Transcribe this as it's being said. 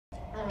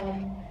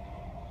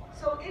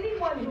So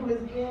anyone who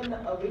is in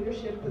a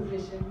leadership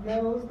position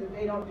knows that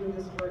they don't do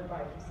this work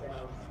by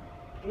themselves.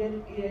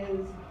 It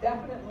is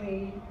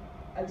definitely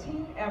a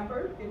team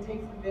effort. It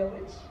takes a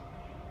village.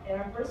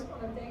 And I first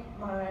want to thank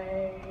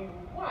my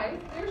wife,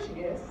 there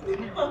she is,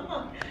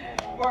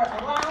 for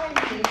allowing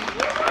me to do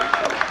this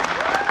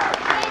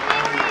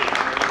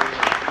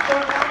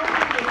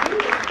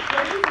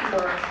crazy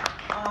work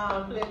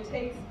that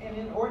takes an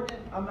inordinate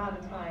amount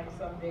of time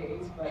some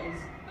days, but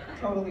it's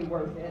totally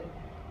worth it.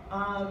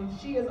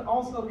 She has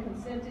also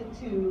consented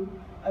to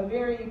a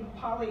very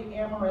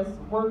polyamorous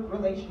work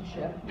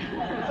relationship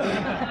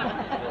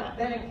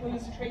that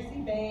includes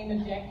Tracy Bain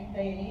and Jackie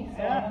Bainey,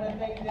 so I want to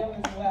thank them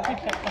as well.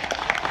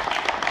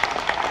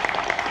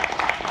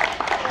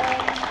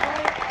 And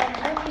I'm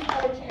really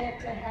fortunate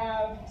to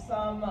have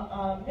some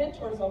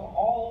mentors of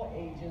all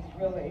ages,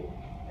 really,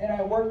 that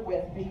I work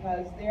with,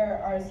 because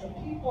there are some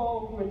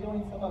people who are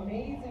doing some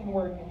amazing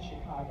work in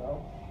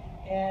Chicago.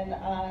 And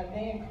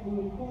they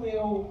include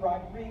Julio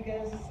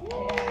Rodriguez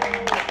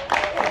and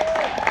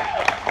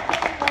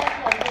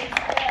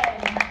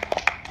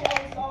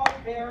Kelly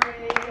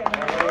Salisbury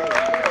and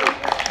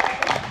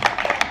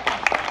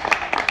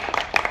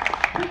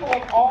people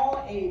of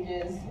all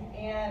ages.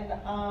 And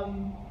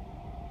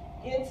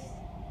it's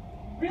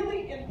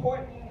really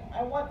important.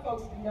 I want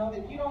folks to know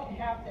that you don't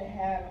have to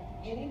have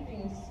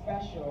anything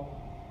special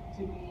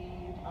to be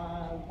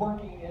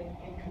working in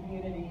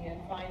community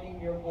and finding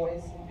your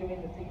voice and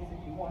doing the things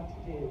that you want to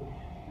do.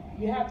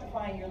 You have to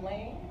find your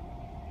lane,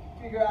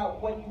 figure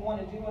out what you want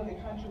to do and the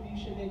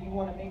contribution that you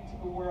want to make to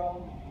the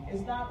world.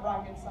 It's not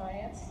rocket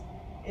science.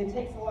 It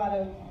takes a lot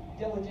of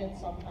diligence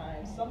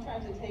sometimes.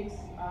 Sometimes it takes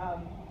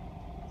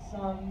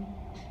some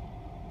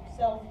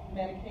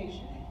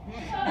self-medication.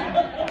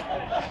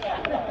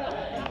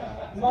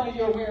 As long as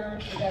you're aware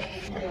that that's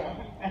what you're doing.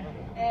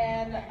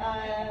 And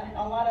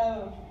a lot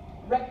of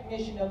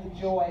recognition of the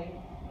joy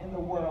in the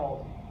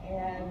world.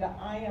 And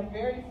I am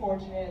very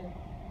fortunate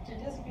to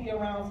just be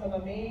around some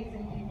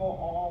amazing people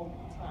all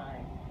the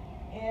time.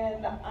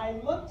 And I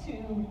look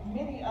to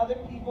many other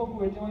people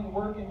who are doing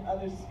work in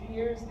other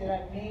spheres that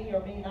I may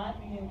or may not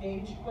be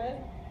engaged with.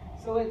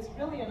 So it's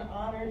really an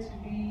honor to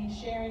be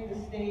sharing the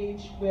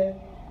stage with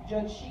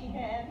Judge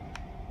Sheehan,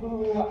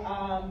 who,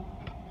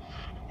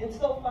 it's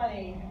so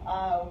funny,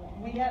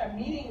 we had a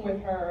meeting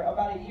with her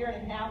about 1.5 years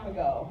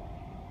ago.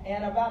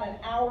 And about an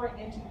hour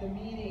into the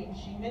meeting,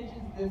 she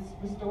mentions this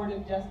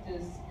restorative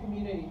justice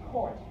community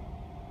court,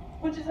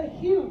 which is a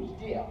huge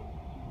deal.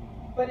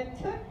 But it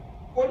took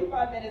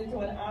 45 minutes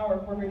to an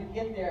hour for her to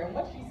get there. And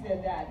once she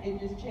said that, it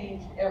just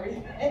changed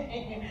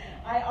everything.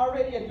 I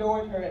already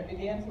adored her and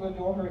began to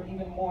adore her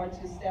even more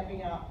for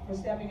stepping out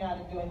and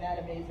doing that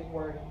amazing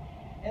work.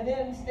 And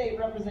then State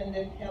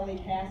Representative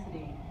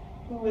Cassidy,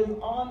 who is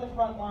on the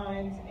front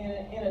lines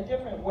in a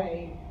different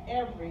way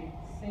every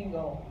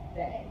single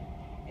day,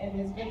 and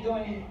has been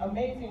doing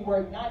amazing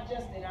work, not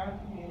just in our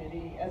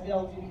community as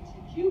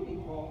LGBTQ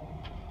people,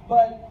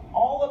 but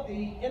all of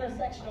the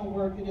intersectional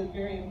work that is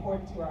very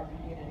important to our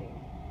community.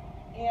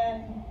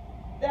 And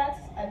that's,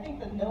 I think,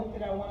 the note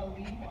that I want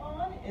to leave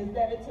on, is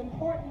that it's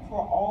important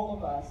for all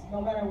of us, no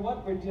matter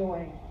what we're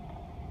doing,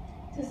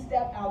 to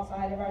step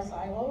outside of our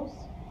silos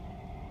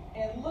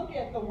and look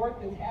at the work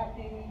that's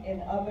happening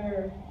in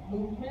other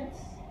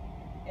movements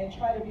and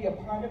try to be a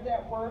part of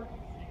that work.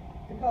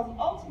 Because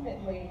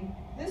ultimately,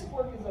 this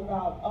work is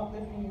about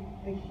uplifting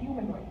the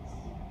human race,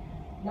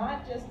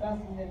 not just us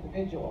as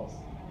individuals.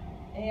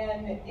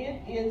 And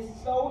it is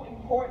so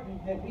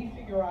important that we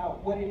figure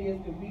out what it is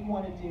that we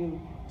want to do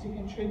to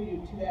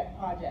contribute to that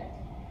project.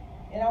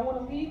 And I want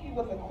to leave you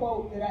with a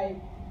quote that I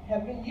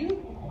have been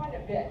using quite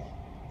a bit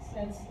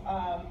since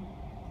a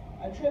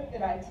trip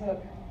that I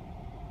took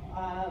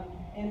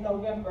in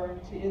November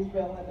to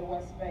Israel and the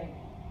West Bank,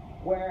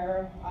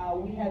 where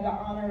we had the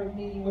honor of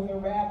meeting with a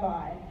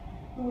rabbi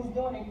who was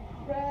doing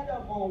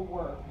incredible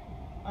work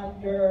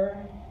under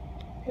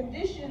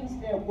conditions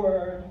that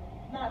were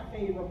not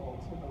favorable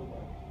to her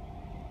work.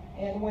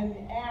 And when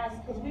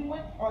asked, because we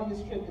went on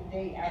this trip the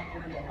day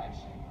after the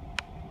election,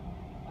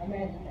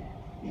 imagine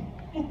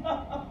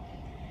that.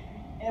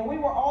 And we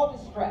were all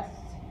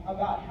distressed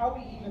about how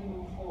we even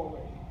move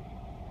forward.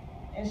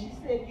 And she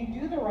said, you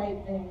do the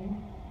right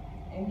thing,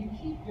 and you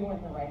keep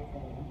doing the right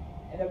thing,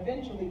 and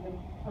eventually the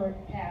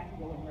path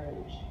will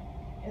emerge.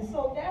 And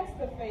so that's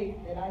the faith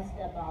that I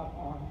step out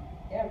on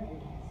every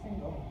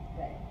single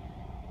day.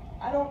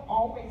 I don't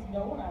always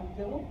know what I'm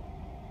doing,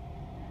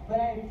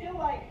 but I feel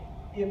like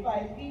if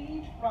I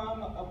lead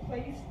from a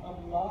place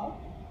of love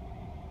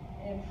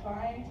and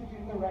trying to do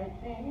the right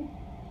thing,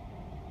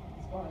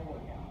 it's going to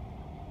work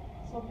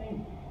out. So thank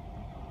you.